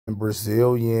and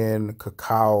Brazilian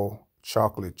cacao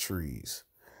chocolate trees.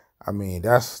 I mean,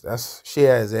 that's she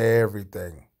has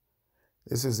everything.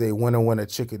 This is a winner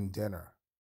chicken dinner.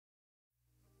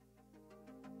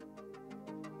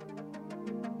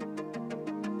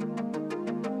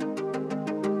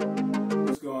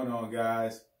 What's going on,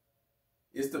 guys?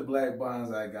 It's the Black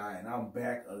Bonsai guy, and I'm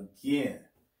back again.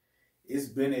 It's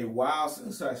been a while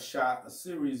since I shot a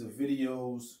series of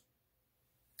videos.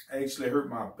 I actually hurt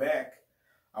my back.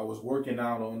 I was working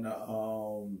out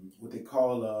on what they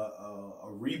call a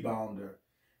rebounder,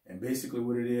 and basically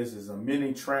what it is a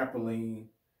mini trampoline.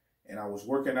 And I was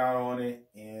working out on it,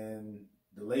 and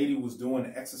the lady was doing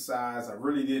the exercise. I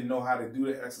really didn't know how to do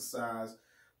the exercise,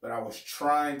 but I was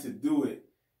trying to do it.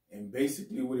 And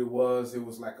basically what it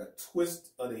was like a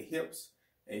twist of the hips,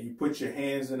 and you put your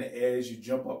hands in the air as you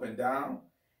jump up and down.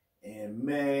 And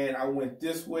man, I went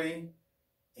this way,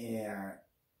 and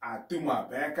I threw my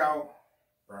back out.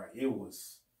 Right, it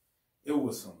was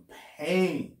some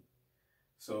pain.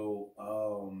 So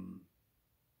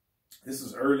this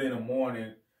is early in the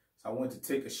morning. So I went to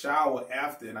take a shower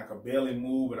after, and I could barely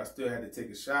move, but I still had to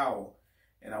take a shower.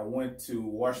 And I went to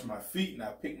wash my feet, and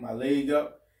I picked my leg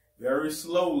up very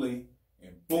slowly,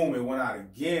 and boom, it went out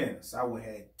again. So I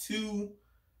had two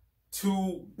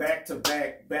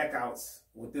back-to-back backouts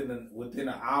within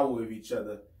an hour of each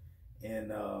other. And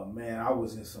man, I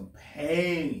was in some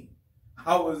pain.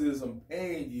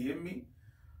 You hear me?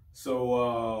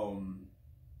 So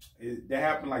that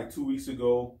happened like 2 weeks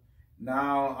ago.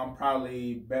 Now I'm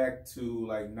probably back to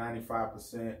like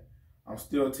 95%. I'm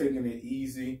still taking it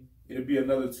easy. It'll be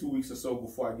another 2 weeks or so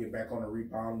before I get back on the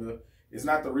rebounder. It's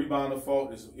not the rebounder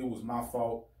fault. It was my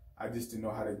fault. I just didn't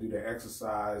know how to do the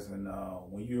exercise. And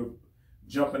when you're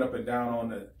jumping up and down on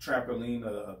the trampoline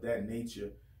of that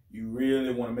nature, you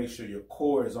really want to make sure your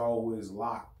core is always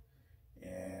locked.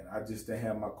 And I just didn't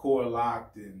have my core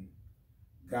locked and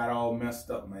got all messed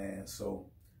up, man.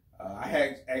 So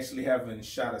I actually haven't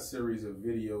shot a series of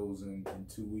videos in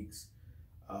 2 weeks,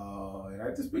 and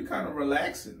I just been kind of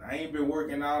relaxing. I ain't been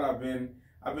working out. I've been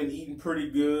eating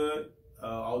pretty good.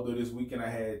 Although this weekend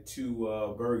I had two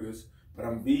burgers, but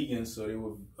I'm vegan, so they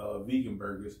were vegan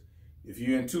burgers. If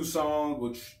you're in Tucson,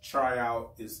 go try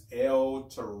out. It's El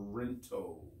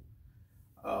Torrento.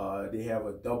 They have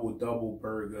a double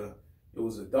burger. It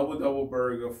was a double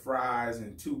burger, fries,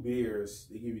 and 2 beers.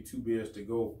 They give you 2 beers to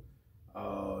go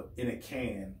in a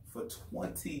can for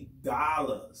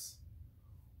 $20.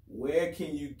 Where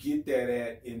can you get that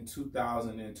at in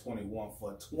 2021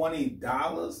 for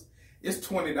 $20? It's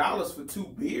 $20 for 2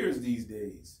 beers these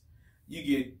days. You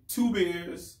get 2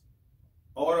 beers,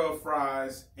 order of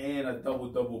fries, and a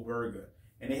double burger.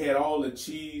 And they had all the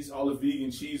cheese, all the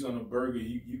vegan cheese on the burger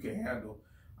you can handle.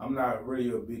 I'm not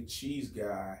really a big cheese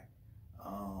guy.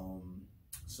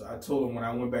 So I told them when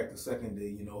I went back the second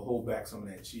day, hold back some of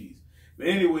that cheese. But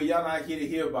anyway, y'all not here to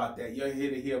hear about that. Y'all here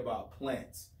to hear about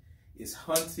plants. It's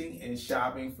hunting and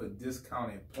shopping for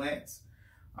discounted plants.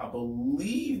 I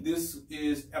believe this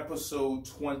is episode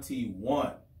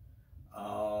 21.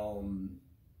 I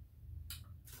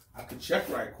could check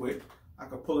right quick. I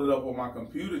could pull it up on my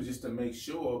computer just to make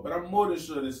sure, but I'm more than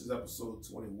sure this is episode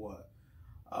 21.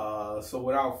 So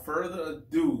without further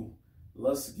ado,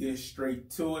 let's get straight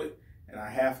to it. And I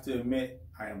have to admit,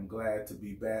 I am glad to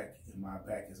be back, and my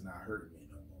back is not hurting me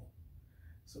no more.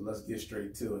 So let's get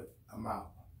straight to it. I'm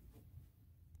out.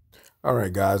 All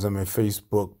right, guys, I'm in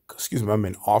Facebook. Excuse me, I'm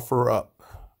in OfferUp,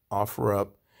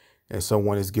 and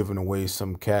someone is giving away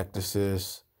some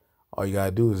cactuses. All you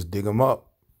gotta do is dig them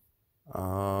up.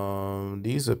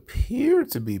 These appear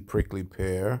to be prickly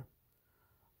pear.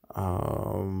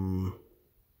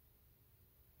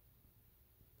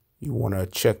 You want to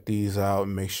check these out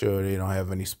and make sure they don't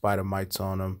have any spider mites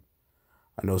on them.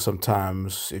 I know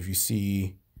sometimes if you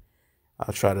see,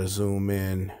 I'll try to zoom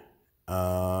in.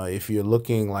 If you're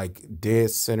looking like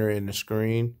dead center in the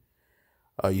screen,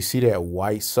 you see that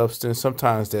white substance.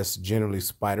 Sometimes that's generally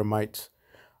spider mites,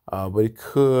 but it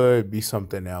could be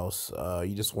something else.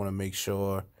 You just want to make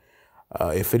sure.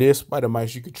 If it is spider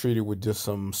mites, you could treat it with just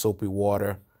some soapy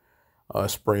water,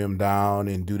 spray them down,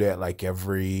 and do that like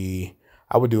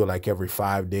I would do it like every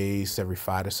 5 days, every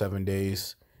 5 to 7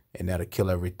 days, and that'll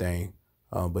kill everything.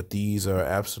 But these are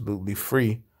absolutely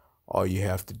free. All you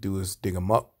have to do is dig them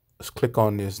up. Let's click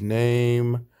on this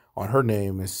name, on her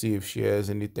name, and see if she has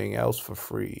anything else for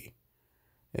free.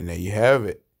 And there you have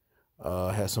it.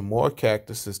 Has some more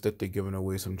cactuses that they're giving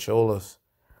away, some cholas.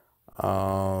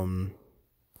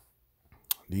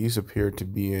 These appear to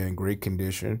be in great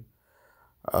condition.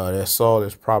 That soil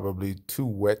is probably too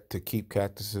wet to keep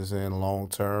cactuses in long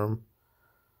term.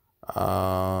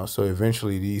 So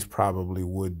eventually these probably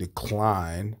would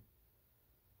decline.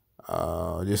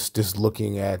 Just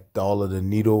looking at all of the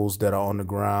needles that are on the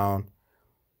ground,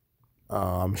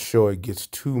 I'm sure it gets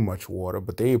too much water,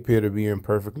 but they appear to be in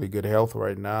perfectly good health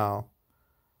right now.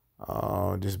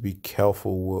 Just be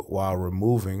careful while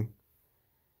removing.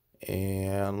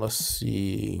 And let's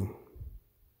see,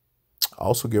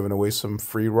 also giving away some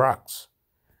free rocks.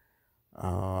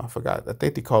 I forgot. I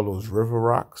think they call those river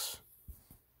rocks.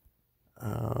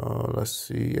 Let's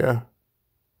see. Yeah,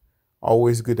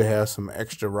 always good to have some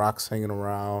extra rocks hanging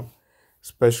around,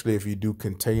 especially if you do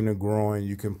container growing.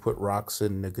 You can put rocks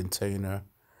in the container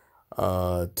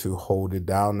to hold it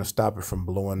down and stop it from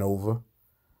blowing over.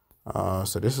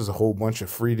 So this is a whole bunch of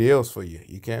free deals for you.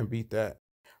 You can't beat that.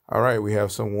 All right, we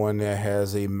have someone that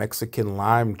has a Mexican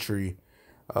lime tree,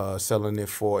 selling it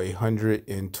for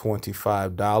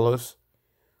 $125.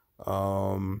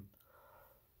 Um,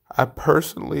 I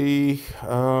personally,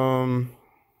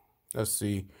 let's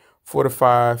see, 4 to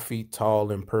 5 feet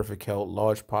tall in perfect health,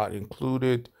 large pot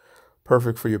included,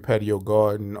 perfect for your patio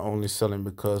garden. Only selling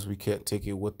because we can't take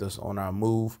it with us on our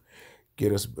move.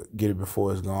 Get it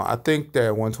before it's gone. I think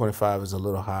that 125 is a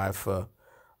little high for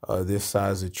this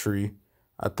size of tree.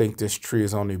 I think this tree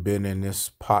has only been in this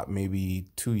pot maybe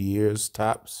 2 years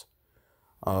tops.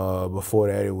 Before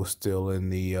that, it was still in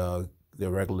the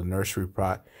regular nursery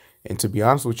pot. And to be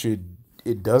honest with you,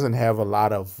 it doesn't have a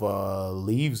lot of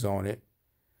leaves on it.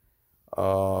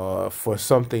 For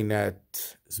something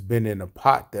that's been in a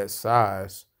pot that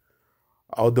size,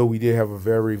 although we did have a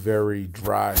very, very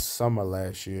dry summer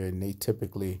last year, and they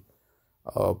typically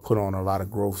put on a lot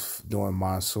of growth during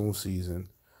monsoon season.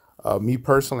 Me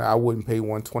personally, I wouldn't pay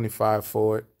 125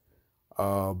 for it.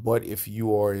 But if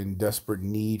you are in desperate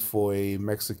need for a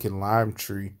Mexican lime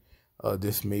tree,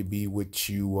 this may be what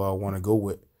you want to go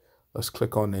with. Let's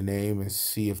click on the name and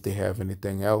see if they have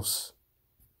anything else.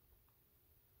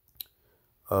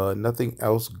 Nothing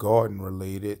else garden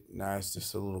related. Nah, it's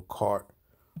just a little cart.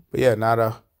 But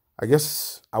yeah, I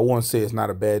guess I won't say it's not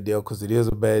a bad deal because it is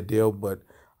a bad deal, but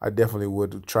I definitely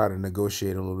would try to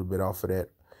negotiate a little bit off of that.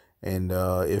 And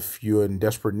if you're in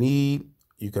desperate need,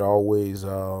 you could always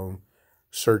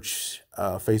search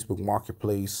Facebook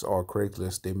Marketplace or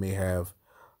Craigslist. They may have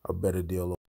a better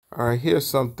deal. All right, here's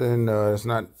something.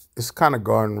 It's kind of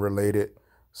garden related.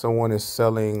 Someone is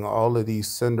selling all of these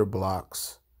cinder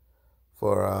blocks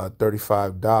for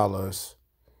 $35.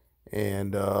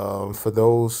 And for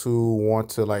those who want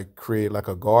to like create like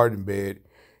a garden bed,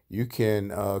 you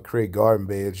can create garden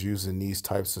beds using these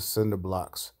types of cinder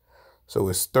blocks. So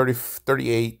it's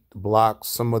 38 blocks.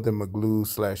 Some of them are glue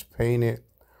slash painted,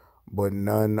 but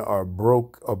none are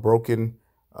broken.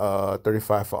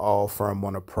 35 for all, firm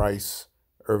on a price.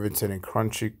 Irvington and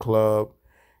Crunchy Club.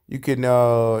 You can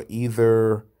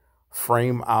either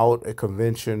frame out a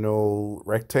conventional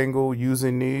rectangle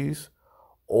using these,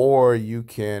 or you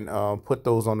can put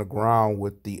those on the ground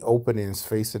with the openings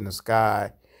facing the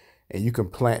sky, and you can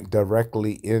plant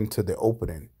directly into the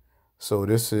opening. So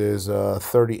this is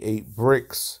 38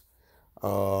 bricks.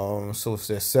 So it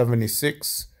says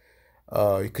 76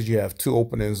 because you have two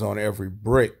openings on every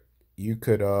brick. You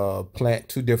could plant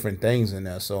two different things in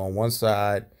there. So on one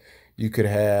side, you could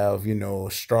have,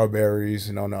 strawberries,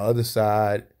 and on the other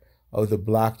side of the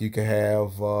block, you could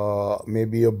have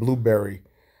maybe a blueberry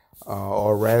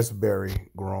or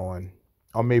raspberry growing,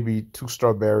 or maybe two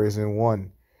strawberries in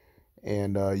one.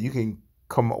 And you can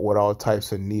come up with all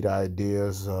types of neat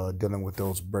ideas dealing with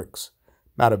those bricks.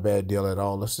 Not a bad deal at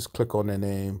all. Let's just click on their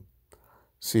name,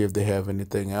 see if they have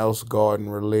anything else garden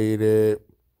related.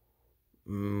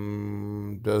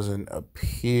 Doesn't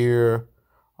appear,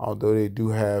 although they do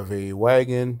have a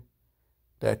wagon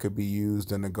that could be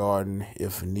used in the garden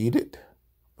if needed.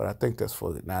 But I think that's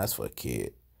that's for a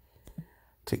kid.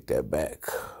 Take that back.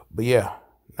 But yeah,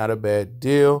 not a bad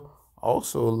deal.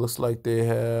 Also, it looks like they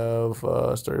have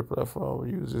sturdy platform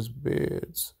uses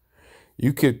beds.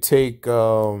 You could take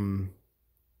those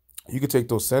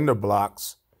cinder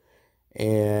blocks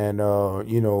and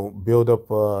build up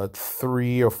a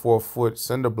 3 or 4 foot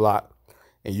cinder block,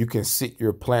 and you can sit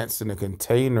your plants in a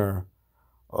container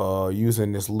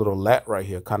using this little lat right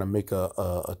here, kind of make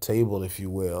a table, if you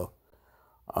will.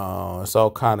 It's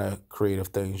all kind of creative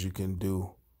things you can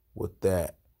do with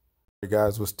that.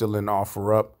 Guys, we're still in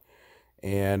offer up,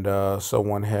 and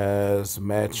someone has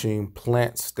matching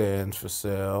plant stands for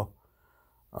sale.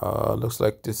 Looks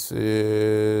like this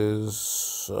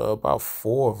is about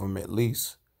 4 of them at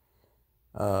least.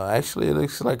 Actually, it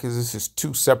looks like this is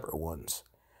 2 separate ones.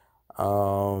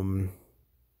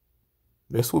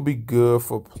 This will be good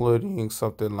for putting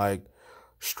something like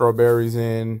strawberries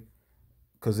in,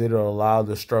 because it'll allow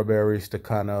the strawberries to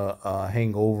kind of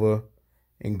hang over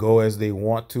and go as they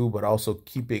want to, but also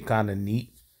keep it kind of neat.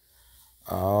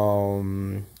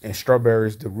 And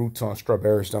strawberries, the roots on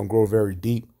strawberries don't grow very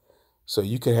deep. So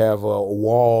you could have a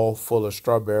wall full of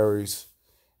strawberries,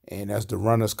 and as the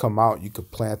runners come out, you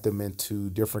could plant them into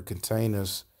different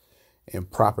containers and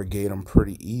propagate them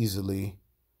pretty easily.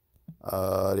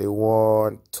 They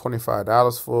want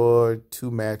 $25 for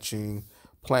 2 matching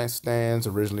plant stands,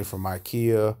 originally from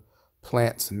IKEA.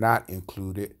 Plants not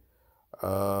included.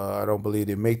 I don't believe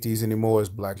they make these anymore. It's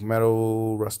black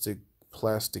metal, rustic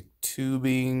plastic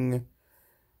tubing.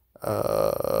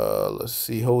 Let's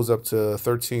see, holds up to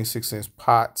 13 6-inch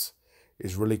pots.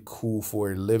 Is really cool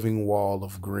for a living wall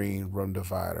of green room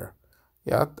divider.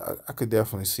 Yeah, I could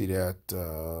definitely see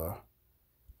that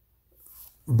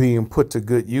being put to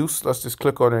good use. Let's just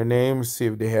click on their name and see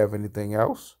if they have anything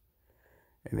else.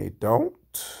 And they don't.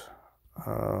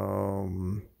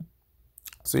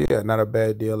 So yeah, not a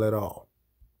bad deal at all.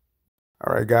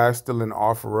 All right, guys, still an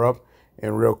offer up.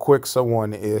 And real quick,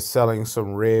 someone is selling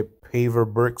some red paver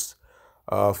bricks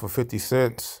for 50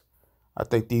 cents. I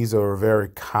think these are a very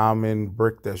common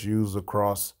brick that's used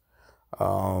across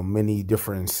many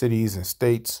different cities and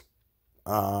states.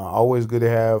 Always good to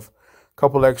have a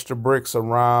couple extra bricks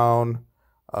around,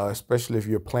 especially if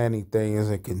you're planting things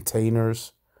in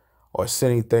containers or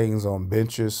sitting things on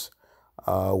benches.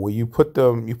 Where you put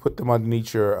them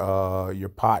underneath your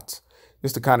pots,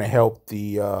 just to kind of help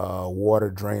the water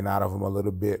drain out of them a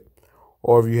little bit.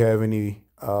 Or if you have any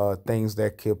things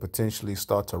that could potentially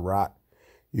start to rot,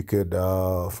 you could,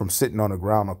 from sitting on the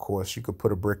ground, of course, you could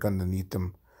put a brick underneath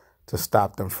them to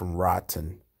stop them from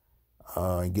rotting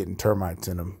and getting termites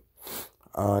in them.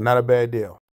 Not a bad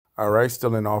deal. All right,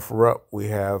 still in offer up. We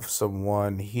have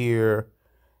someone here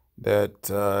that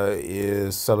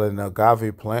is selling an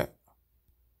agave plant.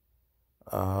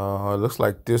 It looks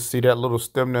like this. See that little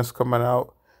stem that's coming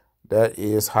out? That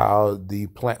is how the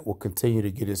plant will continue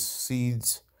to get its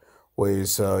seeds or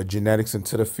its genetics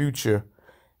into the future.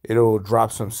 It'll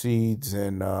drop some seeds,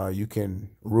 and you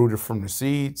can root it from the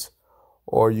seeds,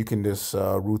 or you can just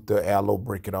root the aloe,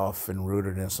 break it off, and root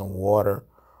it in some water,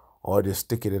 or just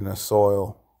stick it in the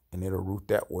soil, and it'll root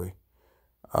that way.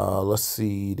 Let's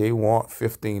see. They want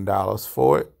 $15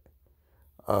 for it.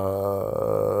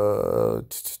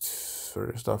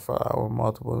 Stuff out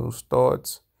multiple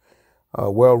starts.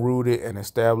 Well rooted and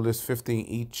established, 15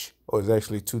 each, or it's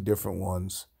actually 2 different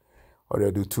ones, or they'll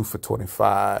do 2 for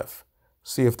 25.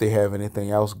 See if they have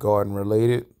anything else garden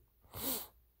related.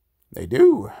 They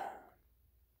do.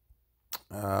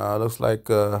 Looks like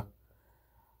a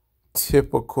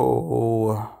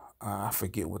typical, I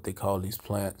forget what they call these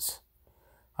plants.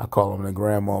 I call them the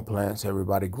grandma plants.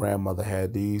 Everybody grandmother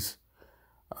had these.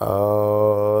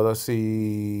 Let's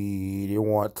see. They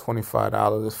want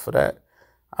 $25 for that.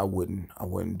 I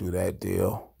wouldn't do that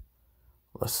deal.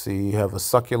 Let's see. You have a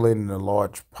succulent in a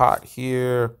large pot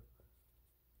here.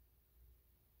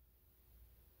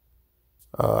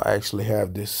 I actually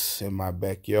have this in my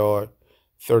backyard.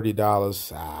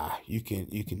 $30. You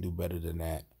can do better than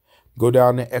that. Go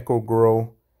down to Echo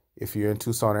Grow. If you're in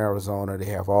Tucson, Arizona, they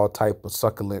have all type of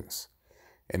succulents,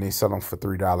 and they sell them for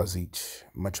 $3 each.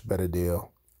 Much better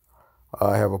deal.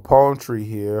 I have a palm tree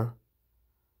here.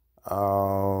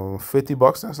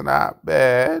 $50. That's not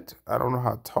bad. I don't know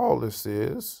how tall this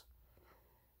is.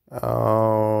 I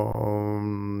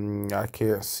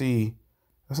can't see.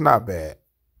 That's not bad.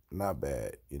 Not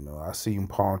bad. You know, I seen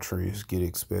palm trees get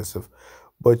expensive,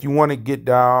 but you want to get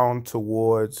down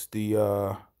towards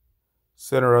the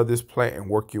center of this plant and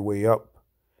work your way up.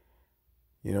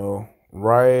 You know,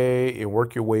 right, and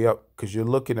work your way up, because you're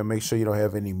looking to make sure you don't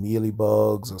have any mealy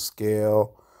bugs or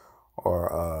scale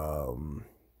or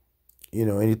you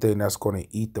know, anything that's going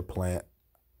to eat the plant.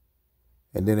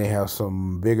 And then they have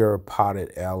some bigger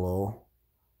potted aloe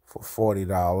for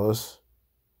 $40.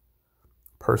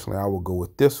 Personally, I will go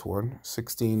with this one,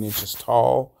 16 inches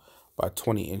tall by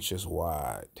 20 inches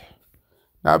wide.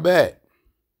 Not bad.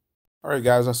 All right,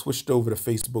 guys, I switched over to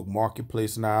Facebook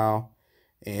Marketplace now,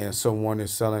 and someone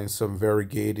is selling some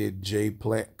variegated jade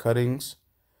plant cuttings.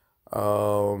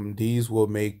 These will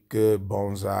make good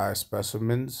bonsai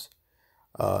specimens.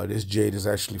 This jade is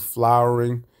actually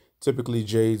flowering. Typically,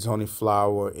 jades only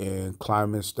flower in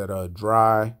climates that are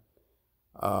dry.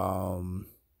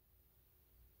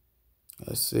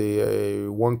 Let's see,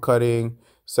 one cutting,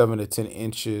 7 to 10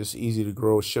 inches, easy to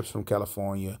grow, ships from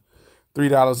California.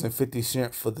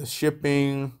 $3.50 for the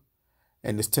shipping,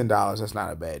 and it's $10. That's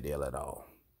not a bad deal at all.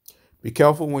 Be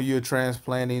careful when you're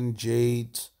transplanting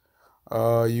jades.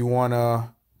 You want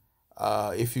to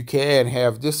If you can,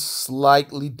 have just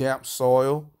slightly damp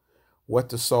soil, wet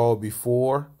the soil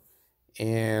before,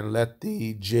 and let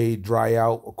the jade dry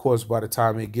out. Of course, by the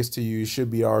time it gets to you, it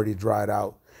should be already dried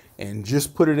out. And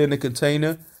just put it in a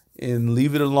container and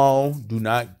leave it alone. Do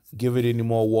not give it any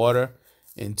more water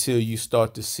until you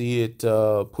start to see it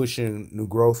pushing new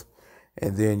growth.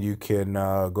 And then you can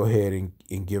go ahead and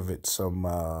give it some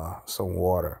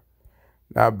water.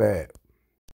 Not bad.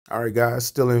 All right, guys,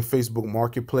 still in Facebook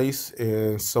Marketplace,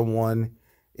 and someone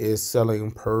is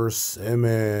selling persimmon.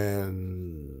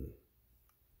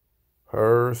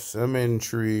 Persimmon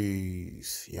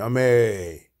trees.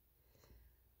 Yummy.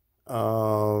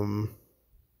 2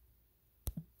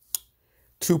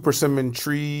 persimmon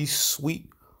trees, sweet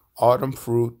autumn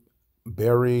fruit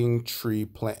bearing tree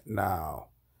plant now.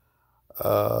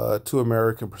 2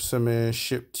 American persimmon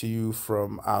shipped to you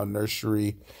from our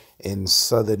nursery in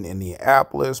southern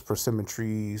Indianapolis. Persimmon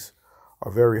trees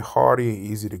are very hardy and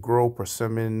easy to grow.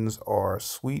 Persimmons are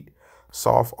sweet,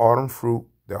 soft autumn fruit.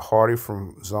 They're hardy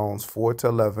from zones 4 to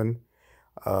 11.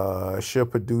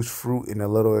 Should produce fruit in as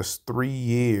little as 3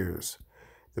 years.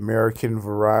 The American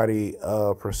variety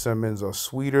of persimmons are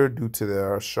sweeter due to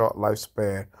their short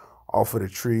lifespan. Off of the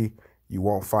tree, you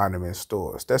won't find them in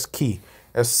stores. That's key.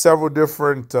 There's several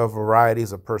different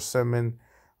varieties of persimmon.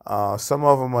 Some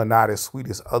of them are not as sweet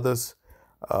as others.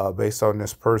 Based on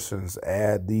this person's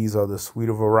ad, these are the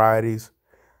sweeter varieties.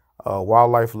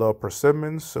 Wildlife love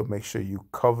persimmons, so make sure you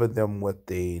cover them with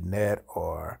a net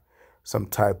or some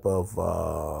type of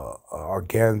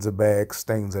organza bags,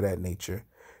 things of that nature.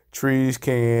 Trees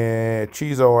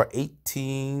are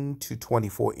 18 to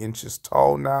 24 inches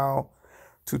tall now.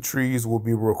 2 trees will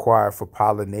be required for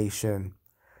pollination,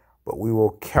 but we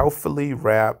will carefully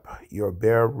wrap your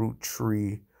bare root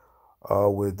tree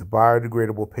with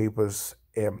biodegradable papers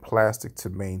and plastic to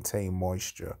maintain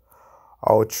moisture.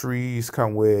 All trees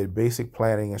come with basic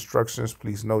planting instructions.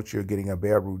 Please note you're getting a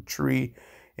bare root tree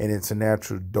in its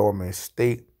natural dormant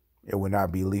state. It will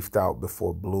not be leafed out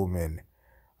before blooming.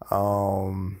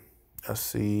 Let's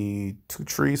see, 2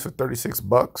 trees for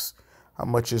 $36. How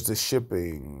much is the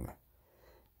shipping?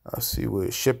 Let's see,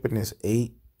 what shipping is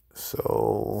 $8.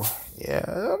 So yeah,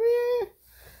 I mean,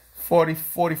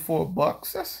 44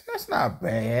 bucks. That's not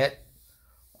bad.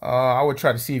 I would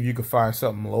try to see if you could find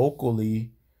something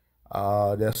locally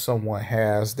that someone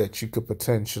has that you could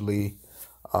potentially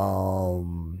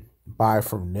buy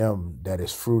from them that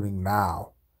is fruiting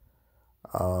now.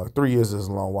 3 years is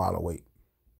a long while to wait.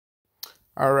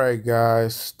 All right,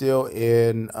 guys, still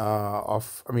in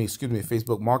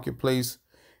Facebook Marketplace,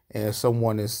 and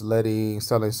someone is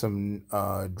selling some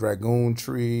dragoon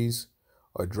trees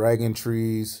or dragon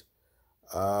trees.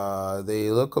 They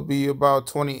look to be about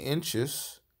 20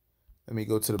 inches. Let me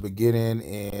go to the beginning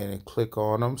and click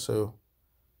on them. So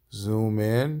zoom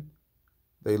in.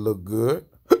 They look good.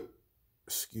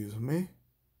 Excuse me.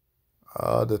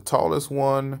 The tallest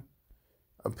one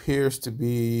appears to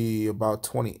be about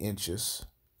 20 inches.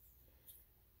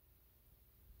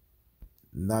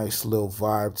 Nice little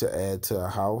vibe to add to a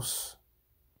house.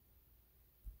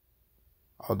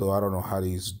 Although I don't know how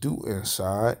these do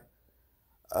inside.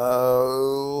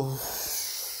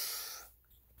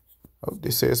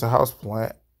 They say it's a house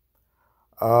plant.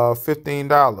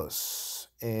 $15.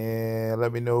 And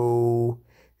let me know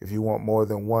if you want more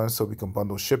than one so we can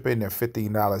bundle shipping. They're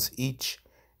 $15 each,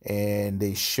 and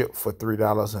they ship for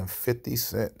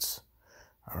 $3.50.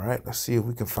 All right, let's see if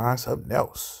we can find something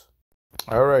else.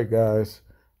 All right, guys.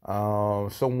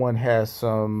 Someone has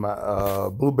some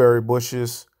blueberry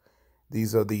bushes.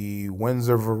 These are the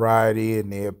Windsor variety,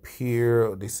 and they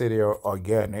say they are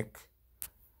organic.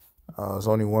 There's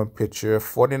only one picture,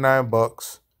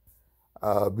 $49.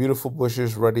 Beautiful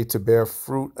bushes ready to bear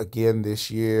fruit again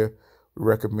this year. We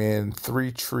recommend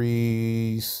 3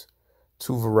 trees,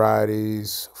 2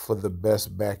 varieties for the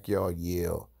best backyard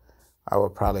yield. I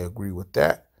would probably agree with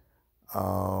that.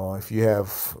 If you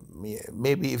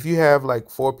have like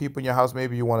 4 people in your house,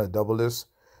 maybe you want to double this.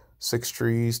 6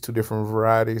 trees, 2 different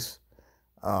varieties.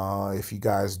 If you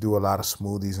guys do a lot of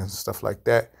smoothies and stuff like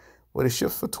that. But it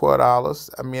ships for $12.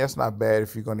 I mean, that's not bad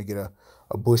if you're going to get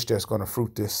a bush that's going to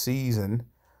fruit this season.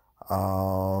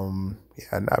 Yeah,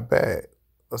 not bad.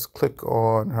 Let's click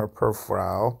on her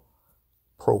profile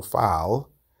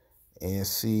and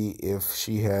see if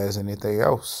she has anything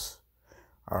else.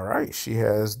 All right, she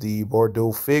has the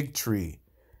Bordeaux fig tree,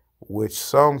 which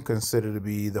some consider to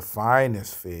be the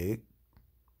finest fig.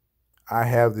 I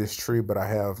have this tree, but I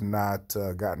have not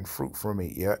gotten fruit from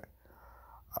it yet.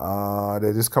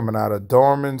 They're just coming out of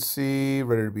dormancy,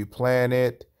 ready to be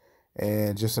planted.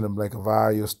 And just in a blink of an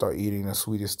eye, you'll start eating the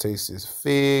sweetest taste is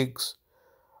figs.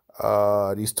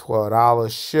 These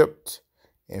 $12 shipped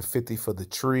and $50 for the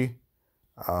tree.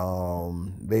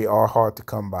 They are hard to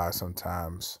come by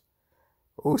sometimes.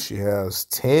 Oh, she has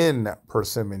 10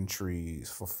 persimmon trees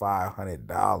for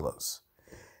 $500.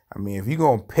 I mean, if you're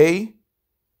gonna play,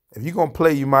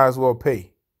 you might as well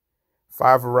pay.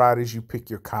 5 varieties, you pick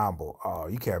your combo. Oh,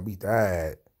 you can't beat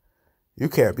that. You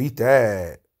can't beat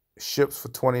that. Ships for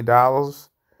 $20.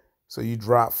 So you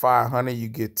drop $500, you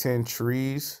get 10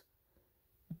 trees,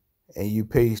 and you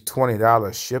pay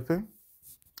 $20 shipping.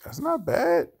 That's not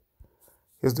bad.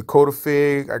 Here's the Coda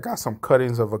fig. I got some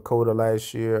cuttings of a Coda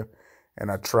last year, and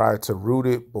I tried to root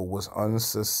it, but was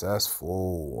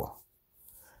unsuccessful.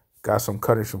 Got some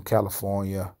cuttings from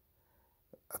California.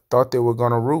 I thought they were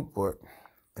going to root, but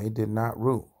they did not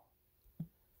root.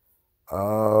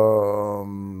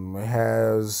 It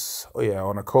has,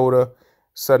 on a Coda,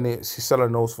 she's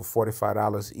selling those for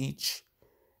 $45 each,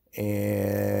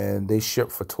 and they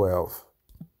ship for $12.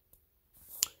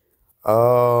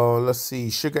 Let's see,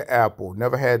 sugar apple.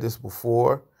 Never had this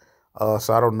before,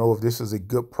 so I don't know if this is a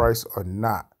good price or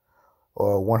not.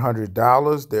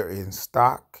 $100. They're in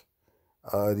stock.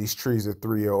 These trees are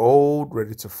 3-year-old,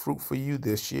 ready to fruit for you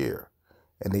this year,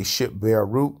 and they ship bare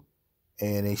root,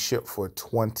 and they ship for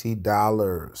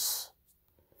 $20.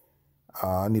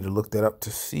 I need to look that up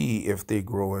to see if they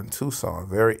grow in Tucson.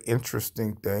 Very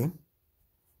interesting thing.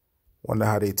 Wonder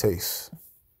how they taste.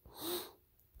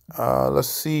 Let's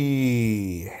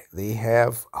see. They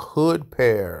have hood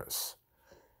pears.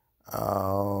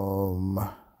 Zoom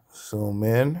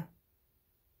in.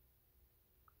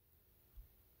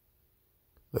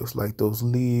 Looks like those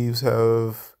leaves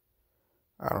have,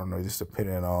 I don't know, just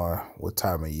depending on what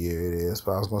time of year it is.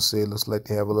 But I was going to say it looks like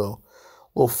they have a little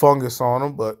fungus on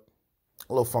them, but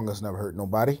a little fungus never hurt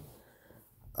nobody.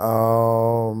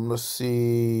 Let's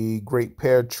see. Great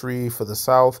pear tree for the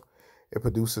south. It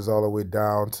produces all the way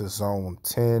down to zone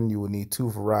 10. You will need 2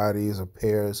 varieties of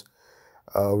pears.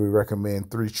 We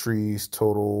recommend 3 trees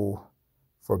total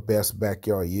for best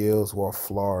backyard yields, while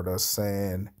Florida,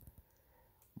 San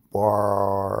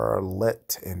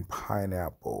Bartlett, and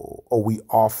Pineapple. Oh, we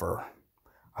offer.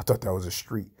 I thought that was a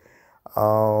street.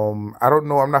 I don't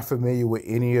know. I'm not familiar with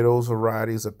any of those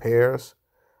varieties of pears.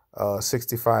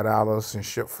 $65 and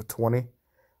shipped for $20.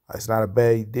 It's not a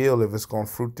bad deal if it's going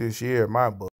to fruit this year in my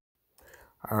book.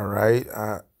 All right.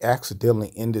 I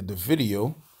accidentally ended the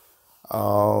video.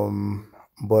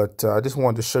 But I just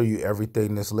wanted to show you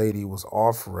everything this lady was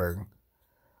offering.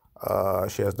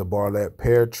 She has the Bartlett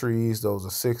pear trees. Those are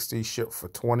 $60, shipped for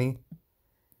 $20.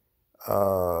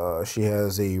 She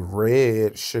has a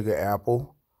red sugar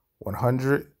apple,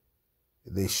 $100.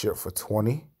 They ship for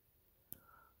 $20.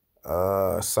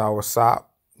 Sour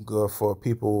sop, good for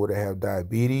people that have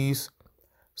diabetes,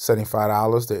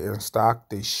 $75. They're in stock.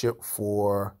 They ship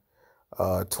for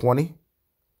 $20.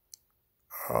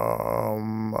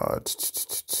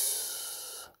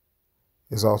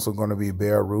 It's also going to be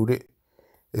bare rooted.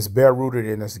 It's bare rooted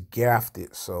and it's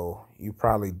gafted, so you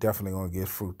probably definitely going to get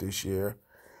fruit this year.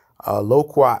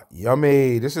 Loquat,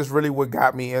 yummy. This is really what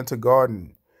got me into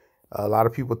gardening. A lot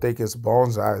of people think it's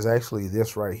bonsai. It's actually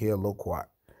this right here, loquat.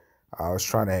 I was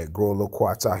trying to grow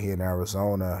loquats out here in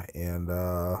Arizona, and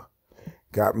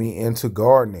got me into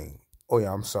gardening. Oh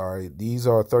yeah, I'm sorry. These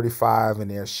are $35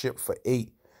 and they're shipped for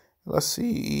 $8. Let's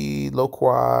see,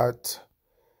 loquat,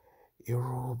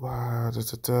 Yoruba,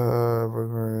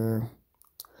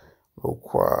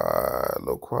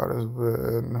 loquat has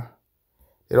been.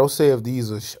 They don't say if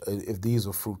these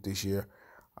are fruit this year.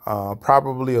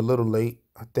 Probably a little late.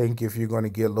 I think if you're going to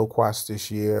get loquats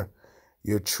this year,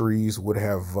 your trees would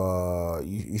have.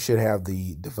 You should have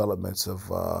the developments of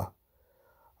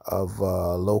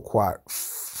loquat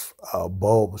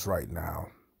bulbs right now.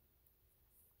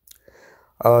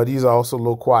 These are also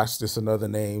loquats. This is another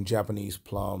name, Japanese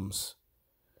plums.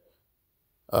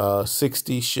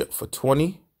 60, shipped for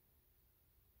 $20.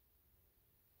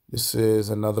 This is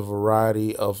another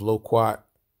variety of loquat.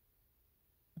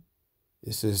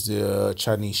 This is the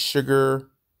Chinese sugar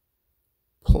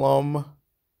plum,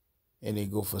 and they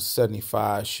go for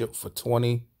 $75, shipped for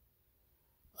 $20.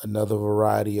 Another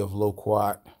variety of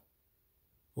loquat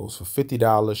goes for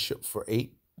 $50, shipped for $8.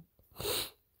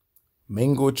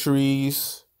 Mango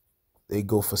trees, they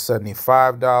go for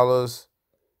 $75,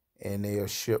 and they are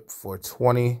shipped for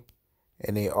 $20.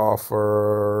 And they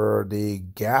offer the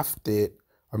grafted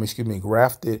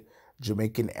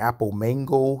Jamaican apple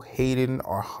mango, Hayden,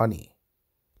 or honey.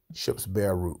 Ships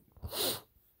bare root.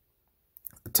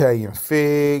 Italian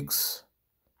figs,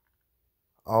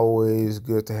 always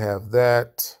good to have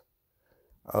that.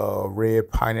 Red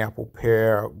pineapple,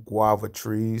 pear, guava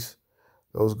trees.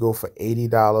 Those go for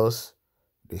 $80.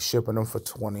 They're shipping them for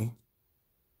 $20.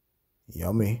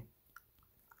 Yummy.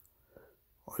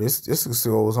 Oh, this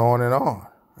goes on and on.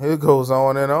 It goes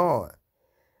on and on.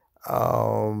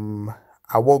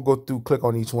 I won't go through, click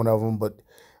on each one of them, but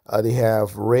they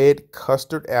have red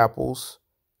custard apples,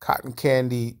 cotton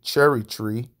candy cherry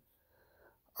tree.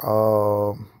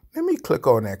 Let me click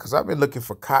on that because I've been looking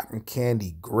for cotton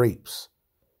candy grapes.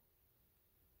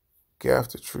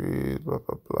 After trees, blah,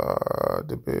 blah, blah.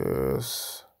 The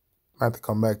beers. I have to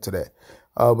come back to that.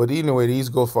 But anyway, these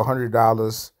go for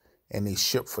 $100 and they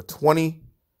ship for $20.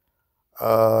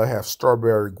 Have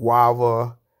strawberry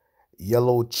guava,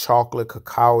 yellow chocolate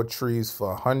cacao trees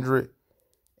for $100,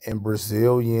 and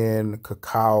Brazilian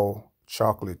cacao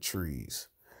chocolate trees.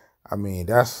 I mean,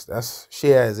 she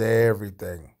has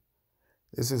everything.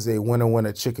 This is a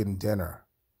winner chicken dinner.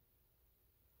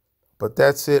 But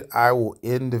that's it. I will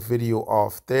end the video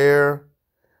off there.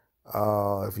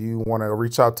 If you want to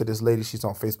reach out to this lady, she's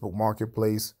on Facebook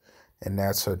Marketplace, and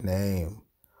that's her name.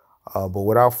 But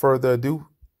without further ado,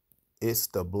 it's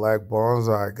the Black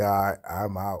Bonsai Guy.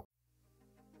 I'm out.